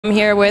I'm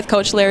here with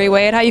Coach Larry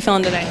Wade. How are you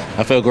feeling today?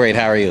 I feel great.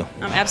 How are you?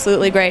 I'm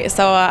absolutely great.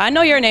 So I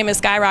know your name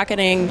is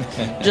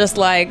skyrocketing just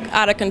like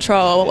out of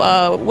control.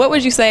 What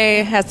would you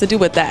say has to do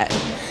with that?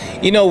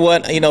 You know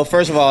what?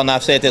 First of all, and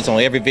I've said this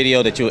on every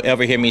video that you'll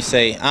ever hear me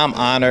say, I'm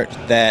honored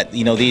that,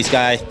 these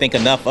guys think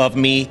enough of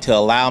me to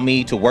allow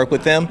me to work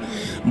with them.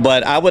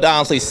 But I would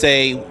honestly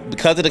say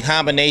because of the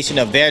combination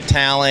of their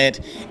talent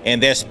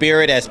and their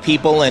spirit as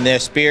people and their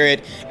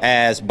spirit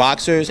as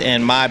boxers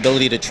and my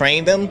ability to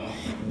train them,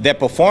 their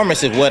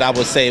performance is what I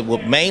would say will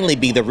mainly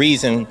be the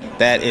reason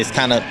that it's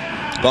kind of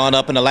gone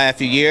up in the last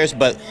few years.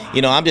 But,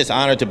 I'm just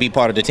honored to be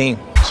part of the team.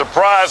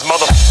 Surprise,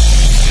 mother.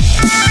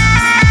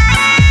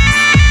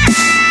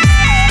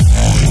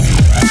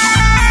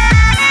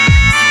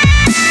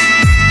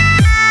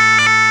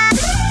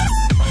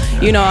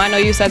 I know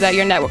you said that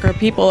your network of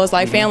people is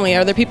like family.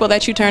 Are there people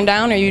that you turn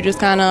down, or you just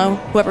kind of,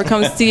 whoever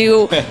comes to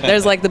you,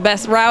 there's like the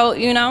best route,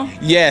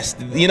 Yes.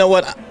 You know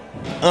what?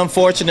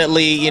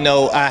 Unfortunately,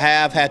 I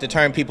have had to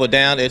turn people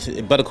down,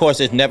 but of course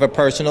it's never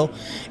personal.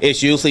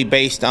 It's usually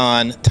based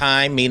on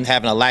time, meaning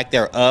having a lack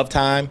thereof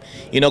time,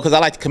 because I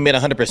like to commit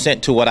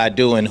 100% to what I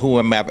do and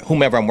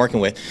whomever I'm working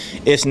with.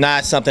 It's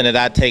not something that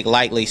I take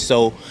lightly,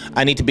 so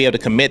I need to be able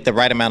to commit the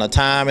right amount of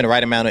time and the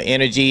right amount of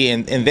energy,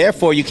 and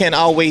therefore you can't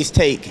always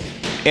take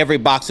every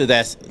boxer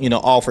that's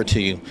offered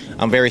to you.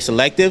 I'm very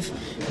selective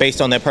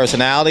based on their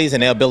personalities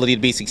and their ability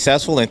to be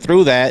successful, and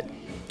through that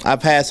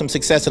I've had some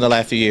success in the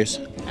last few years.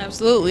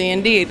 Absolutely,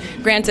 indeed.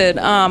 Granted,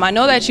 I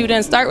know that you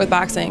didn't start with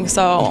boxing,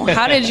 so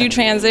how did you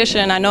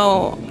transition? I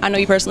know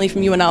you personally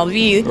from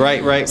UNLV.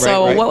 Right.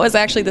 So what was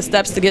actually the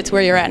steps to get to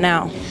where you're at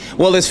now?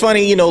 Well, it's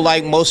funny,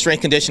 like most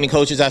strength conditioning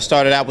coaches, I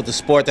started out with the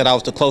sport that I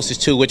was the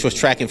closest to, which was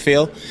track and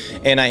field,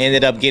 and I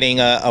ended up getting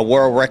a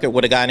world record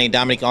with a guy named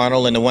Dominic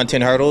Arnold in the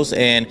 110 hurdles,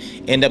 and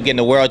ended up getting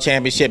a world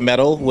championship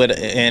medal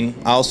and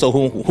also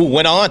who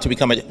went on to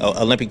become an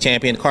Olympic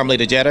champion,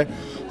 Carmelita Jeter,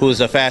 who is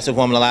the fastest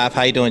woman alive.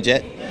 How you doing,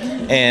 Jet?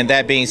 And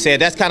that being said,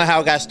 that's kind of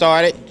how I got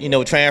started,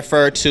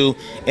 transferred to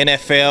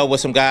NFL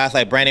with some guys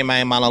like Brandon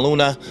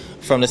Manaluna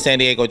from the San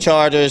Diego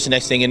Chargers.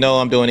 Next thing you know,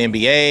 I'm doing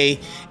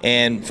NBA.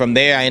 And from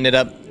there, I ended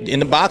up in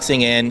the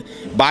boxing, and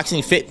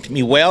boxing fit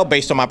me well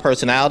based on my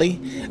personality.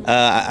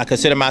 I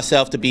consider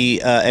myself to be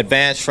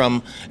advanced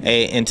from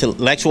an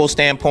intellectual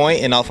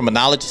standpoint and from a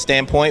knowledge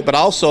standpoint, but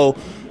also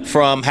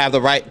from have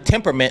the right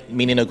temperament,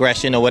 meaning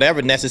aggression or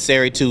whatever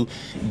necessary to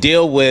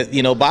deal with,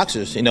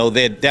 boxers.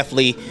 They're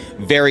definitely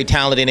very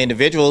talented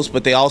individuals,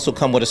 but they also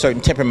come with a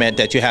certain temperament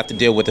that you have to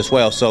deal with as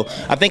well. So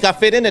I think I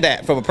fit into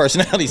that from a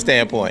personality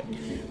standpoint.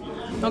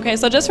 Okay,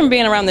 so just from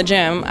being around the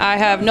gym, I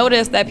have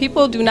noticed that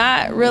people do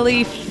not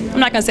really,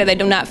 I'm not going to say they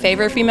do not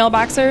favor female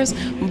boxers,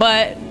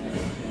 but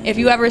if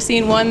you ever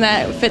seen one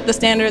that fit the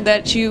standard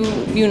that you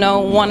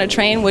want to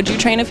train, would you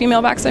train a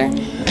female boxer?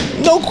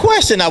 No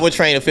question I would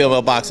train a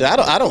female boxer.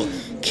 I don't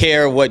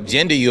care what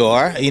gender you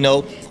are.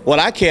 What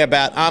I care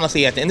about,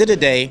 honestly, at the end of the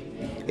day,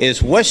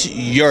 is what's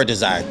your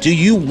desire? Do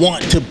you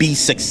want to be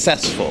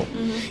successful?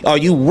 Are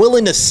you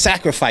willing to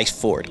sacrifice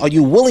for it? Are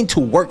you willing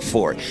to work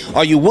for it?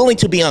 Are you willing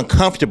to be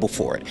uncomfortable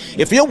for it?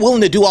 If you're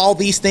willing to do all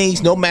these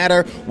things, no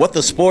matter what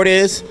the sport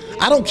is,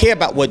 I don't care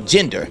about what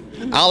gender.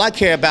 All I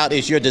care about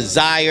is your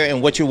desire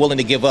and what you're willing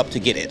to give up to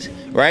get it,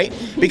 right?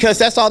 Because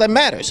that's all that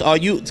matters.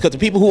 Because the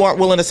people who aren't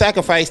willing to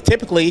sacrifice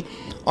typically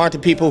aren't the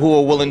people who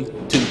are willing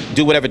to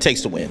do whatever it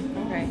takes to win.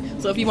 Okay.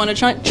 So if you want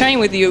to train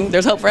with you,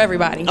 there's hope for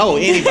everybody. Oh,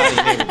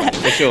 anybody,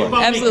 for sure.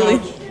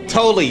 Absolutely.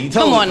 Totally.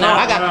 Come on now.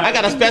 I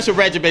got a special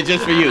regimen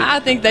just for you.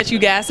 I think that you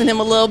gassing him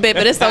a little bit,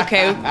 but it's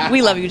okay.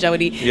 We love you,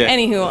 Jody. Yeah.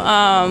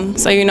 Anywho,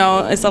 so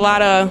it's a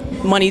lot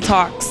of money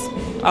talks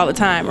all the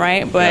time,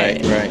 right?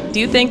 But right. Do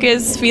you think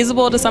it's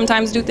feasible to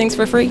sometimes do things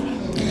for free?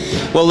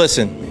 Well,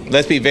 listen,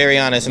 let's be very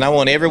honest, and I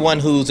want everyone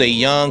who's a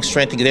young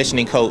strength and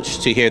conditioning coach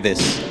to hear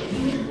this.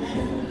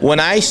 When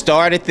I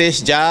started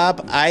this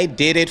job, I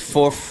did it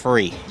for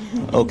free,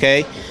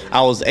 okay?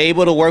 I was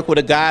able to work with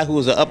a guy who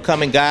was an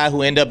upcoming guy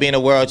who ended up being a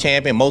world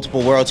champion,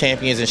 multiple world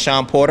champions, in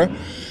Sean Porter.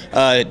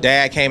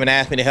 Dad came and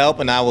asked me to help,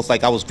 and I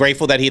was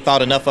grateful that he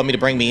thought enough of me to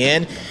bring me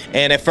in.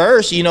 And at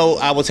first,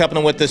 I was helping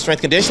him with the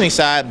strength conditioning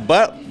side,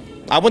 but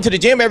I went to the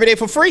gym every day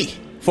for free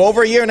for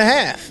over a year and a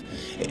half,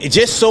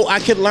 just so I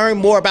could learn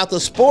more about the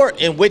sport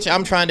in which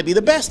I'm trying to be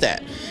the best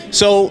at.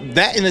 So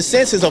that, in a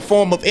sense, is a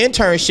form of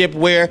internship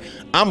where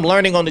I'm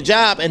learning on the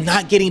job and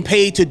not getting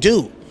paid to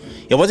do.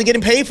 I wasn't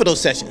getting paid for those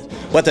sessions,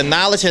 but the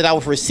knowledge that I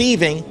was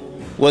receiving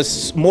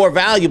was more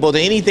valuable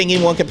than anything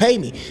anyone could pay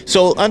me.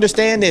 So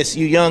understand this,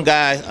 you young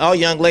guys, all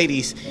young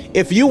ladies,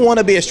 if you want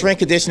to be a strength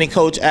conditioning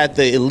coach at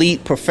the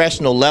elite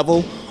professional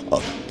level,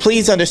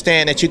 please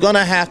understand that you're going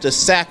to have to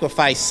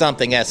sacrifice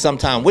something at some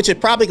time, which is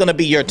probably going to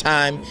be your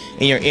time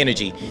and your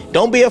energy.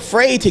 Don't be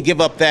afraid to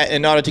give up that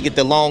in order to get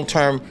the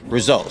long-term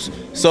results.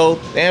 So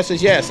the answer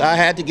is yes, I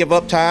had to give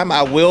up time.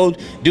 I will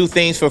do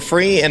things for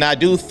free, and I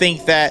do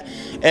think that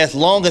as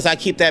long as I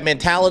keep that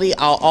mentality,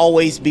 I'll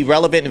always be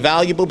relevant and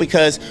valuable,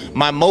 because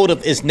my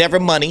motive is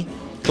never money.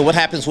 So what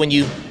happens when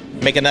you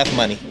make enough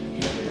money?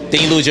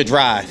 Then you lose your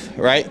drive,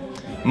 right?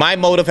 My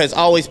motive has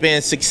always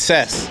been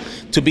success.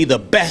 to be the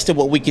best at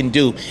what we can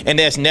do, and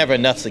there's never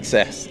enough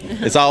success.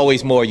 There's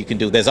always more you can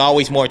do. There's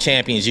always more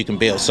champions you can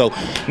build. So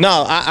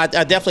no, I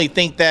definitely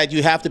think that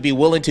you have to be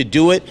willing to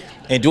do it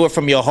and do it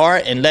from your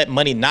heart, and let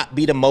money not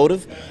be the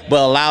motive, but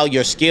allow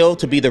your skill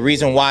to be the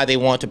reason why they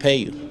want to pay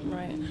you.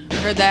 Right. I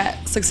heard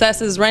that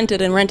success is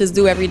rented and rent is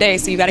due every day,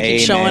 so you got to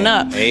keep showing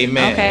up.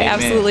 Amen. Okay, Amen.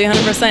 Absolutely,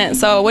 100%.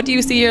 So what do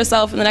you see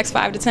yourself in the next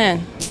 5 to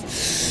 10?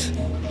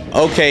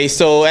 Okay,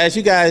 so as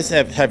you guys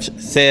have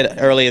said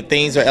earlier,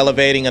 things are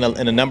elevating in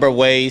a number of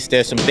ways.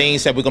 There's some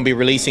things that we're going to be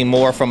releasing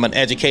more from an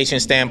education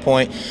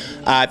standpoint.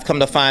 I've come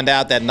to find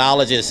out that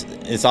knowledge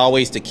is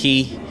always the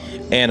key,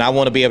 and I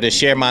want to be able to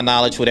share my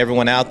knowledge with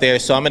everyone out there.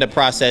 So I'm in the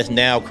process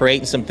now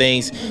creating some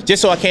things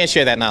just so I can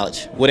share that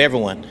knowledge with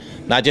everyone,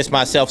 not just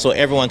myself, so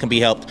everyone can be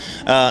helped.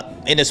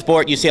 In the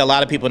sport, you see a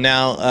lot of people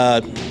now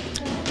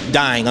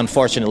dying,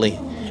 unfortunately.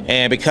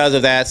 And because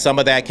of that, some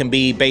of that can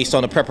be based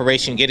on the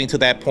preparation, getting to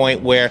that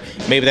point where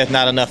maybe there's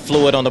not enough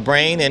fluid on the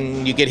brain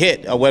and you get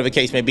hit, or whatever the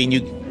case may be, and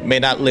you may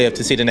not live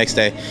to see the next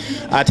day.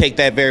 I take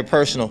that very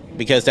personal,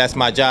 because that's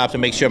my job, to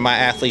make sure my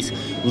athletes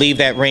leave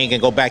that ring and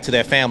go back to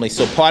their families.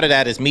 So part of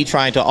that is me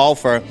trying to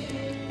offer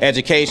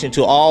education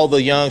to all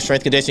the young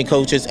strength conditioning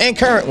coaches and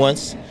current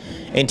ones,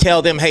 and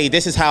tell them, hey,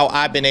 this is how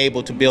I've been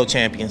able to build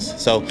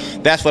champions. So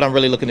that's what I'm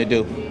really looking to do.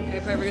 Okay,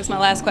 perfect. It's my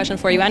last question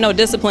for you. I know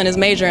discipline is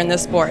major in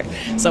this sport.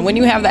 So when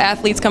you have the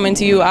athletes coming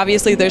to you,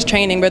 obviously there's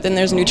training, but then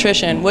there's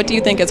nutrition. What do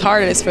you think is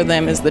hardest for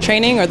them? Is the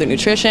training or the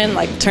nutrition,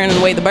 like turning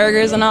away the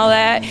burgers and all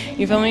that?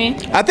 You feel me?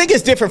 I think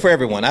it's different for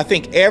everyone. I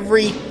think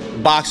every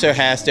boxer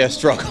has their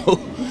struggle.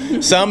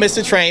 Some is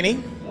the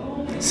training,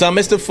 some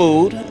is the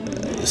food,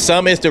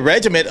 some is the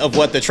regiment of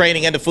what the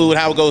training and the food,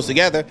 how it goes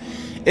together.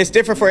 It's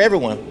different for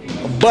everyone.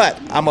 But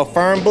I'm a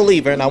firm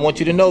believer, and I want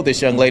you to know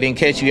this, young lady, in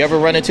case you ever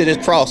run into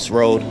this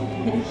crossroad,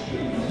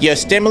 your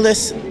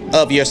stimulus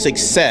of your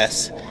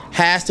success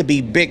has to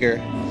be bigger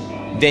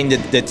than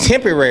the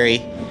temporary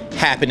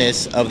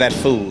happiness of that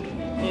food,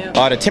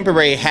 or the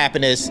temporary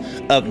happiness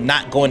of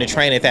not going to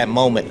train at that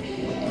moment.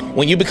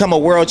 When you become a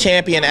world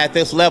champion at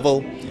this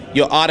level,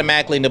 you're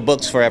automatically in the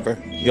books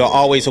forever. You're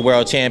always a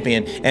world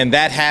champion, and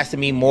that has to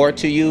mean more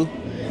to you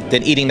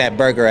than eating that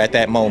burger at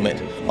that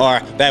moment, or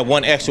that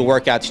one extra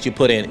workout that you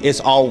put in. It's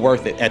all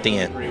worth it at the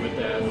end. I agree with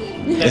that.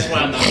 That's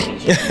why I'm not a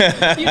coach.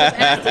 You just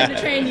asked him to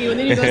train you, and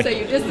then you go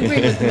say you disagree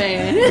with the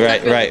man.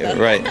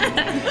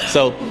 Right.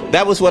 So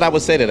that was what I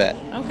would say to that.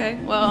 Okay,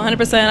 well,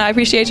 100%. I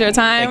appreciate your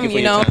time. Thank you for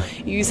your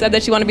time. You said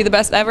that you want to be the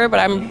best ever, but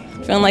I'm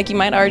feeling like you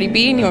might already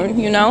be,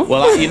 you know?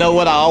 Well, you know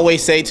what I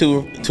always say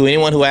to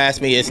anyone who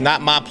asks me, it's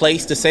not my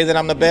place to say that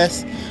I'm the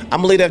best. I'm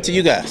going to leave that to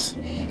you guys.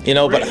 You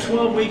know, but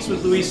 12 weeks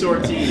with Luis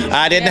Ortiz.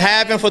 I didn't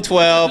have him for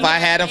 12. I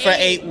had him for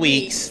 8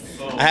 weeks.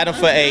 I had him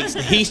for 8.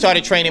 He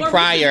started training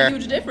prior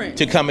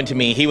to coming to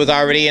me. He was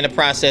already in the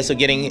process of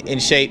getting in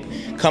shape,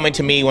 coming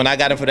to me. When I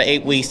got him for the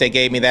 8 weeks, they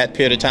gave me that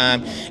period of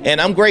time.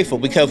 And I'm grateful,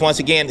 because once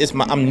again,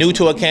 I'm new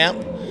to a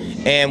camp.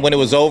 And when it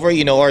was over,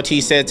 you know,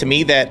 Ortiz said to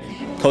me that,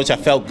 Coach, I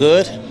felt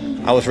good.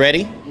 I was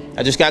ready.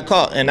 I just got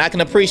caught. And I can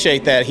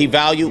appreciate that. He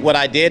valued what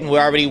I did, and we're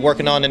already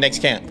working on the next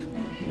camp.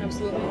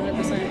 Absolutely,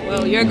 100%.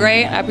 Well, you're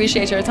great. I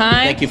appreciate your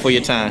time. Thank you for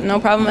your time. No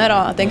problem at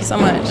all. Thank you so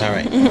much. All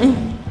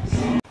right.